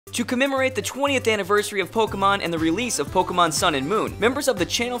To commemorate the 20th anniversary of Pokemon and the release of Pokemon Sun and Moon, members of the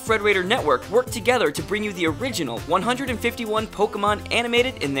Channel Frederator Network worked together to bring you the original 151 Pokemon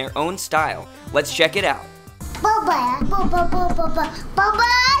animated in their own style. Let's check it out. Bulbasaur!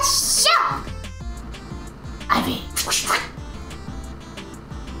 Ivy.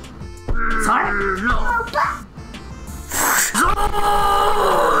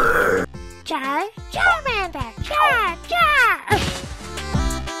 Charmander! Char!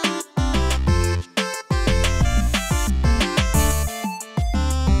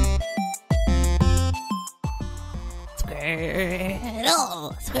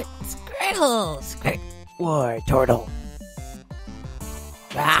 Squirtle! War turtle.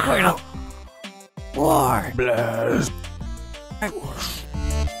 Squirtle! War. Blast.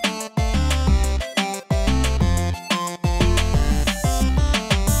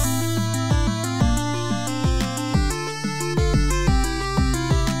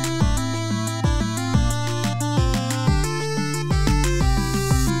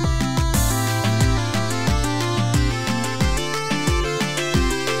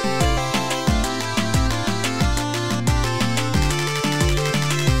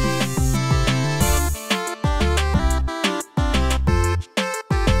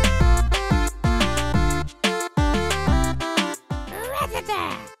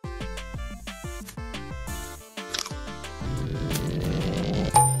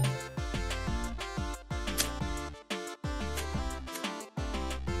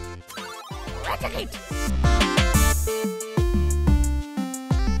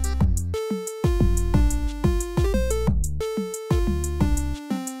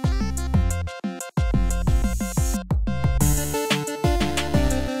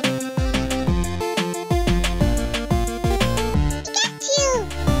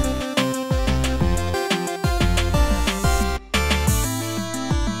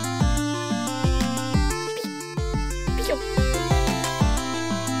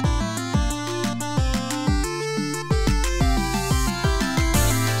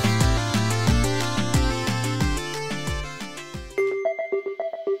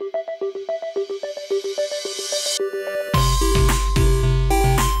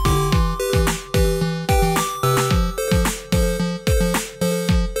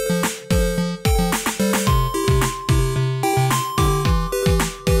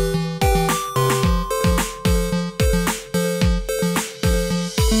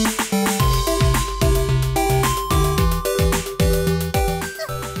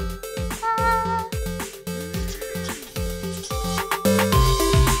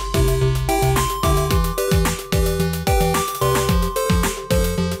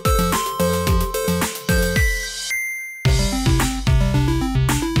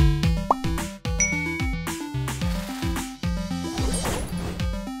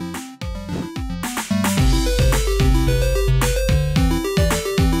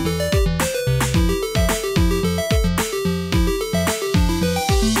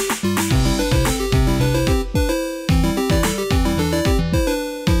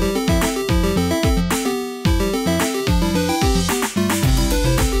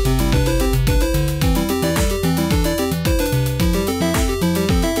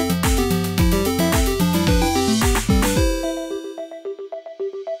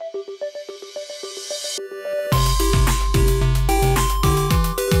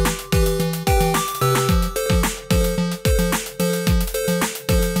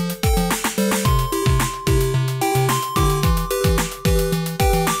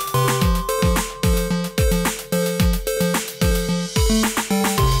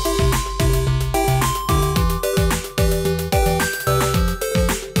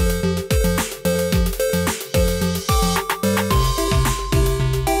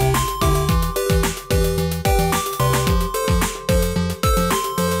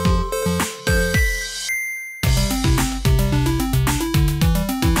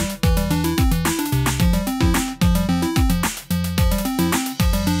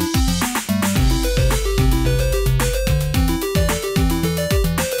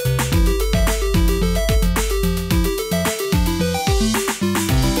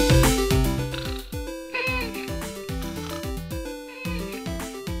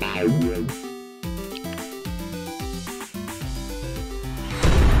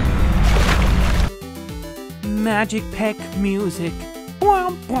 Magic Peck music.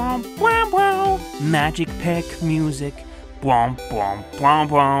 Womp womp womp womp. Magic Peck music. Womp womp womp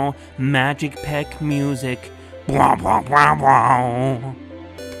womp. Magic Peck music. Womp womp womp womp.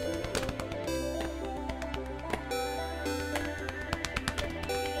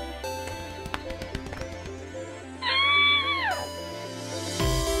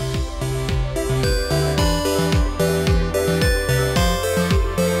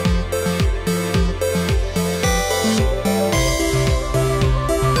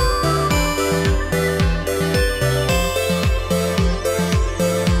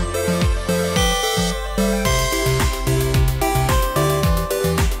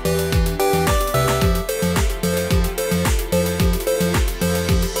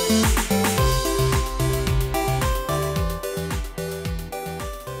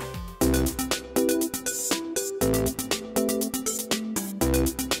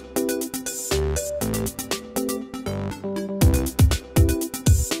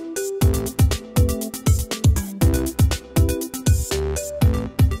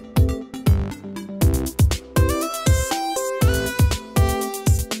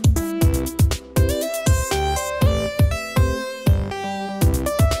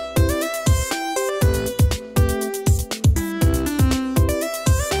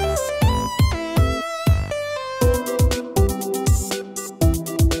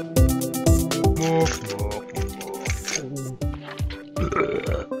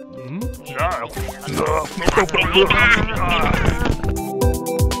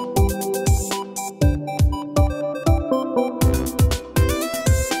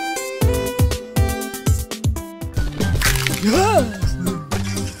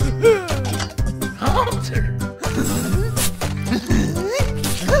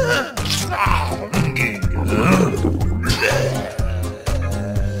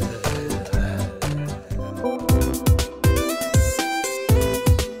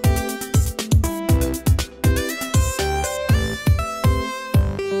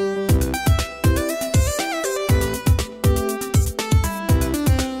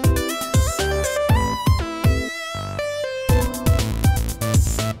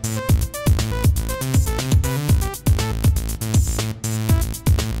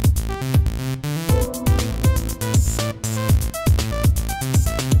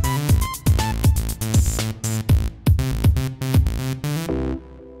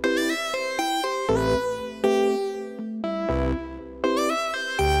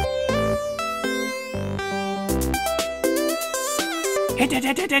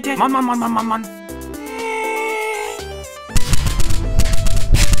 Mon.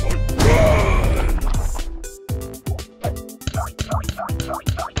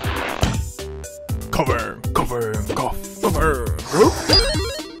 Cover.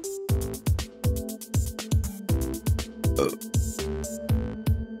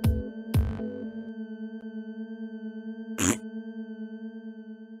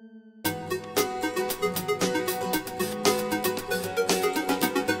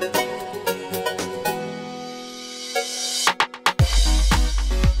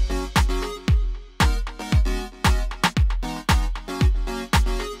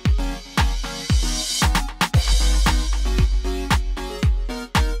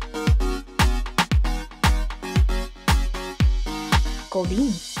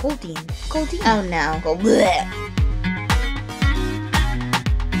 Goldine. Oh no. Go bleh.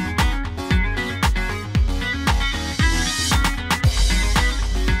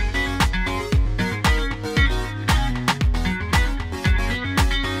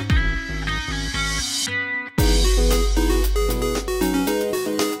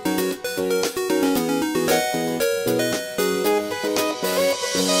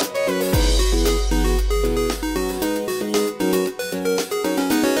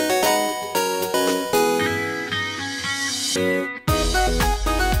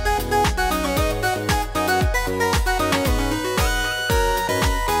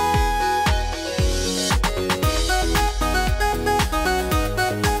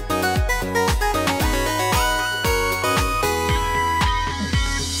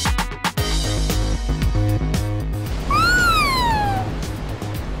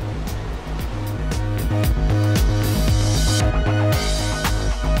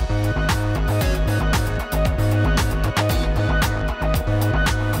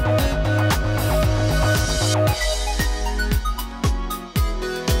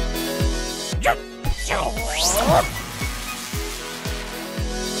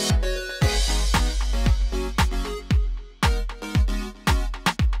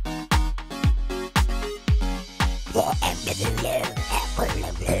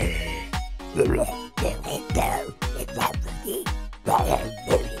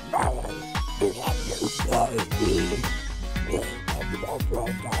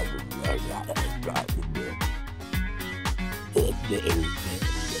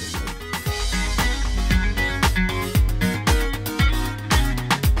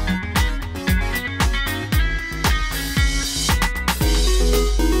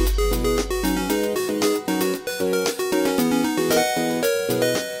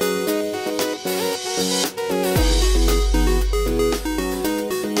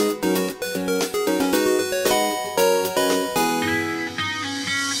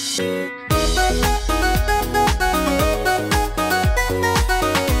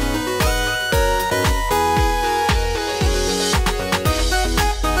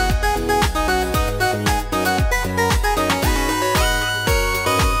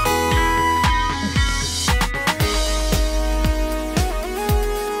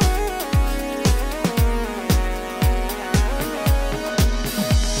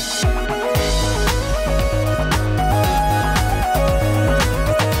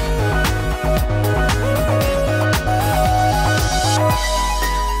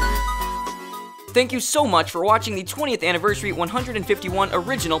 Thank you so much for watching the 20th Anniversary 151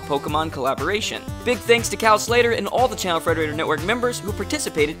 Original Pokémon collaboration. Big thanks to Cal Slater and all the Channel Frederator Network members who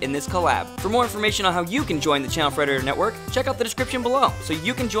participated in this collab. For more information on how you can join the Channel Frederator Network, check out the description below so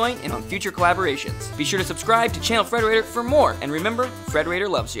you can join in on future collaborations. Be sure to subscribe to Channel Frederator for more, and remember, Frederator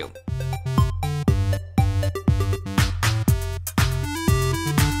loves you.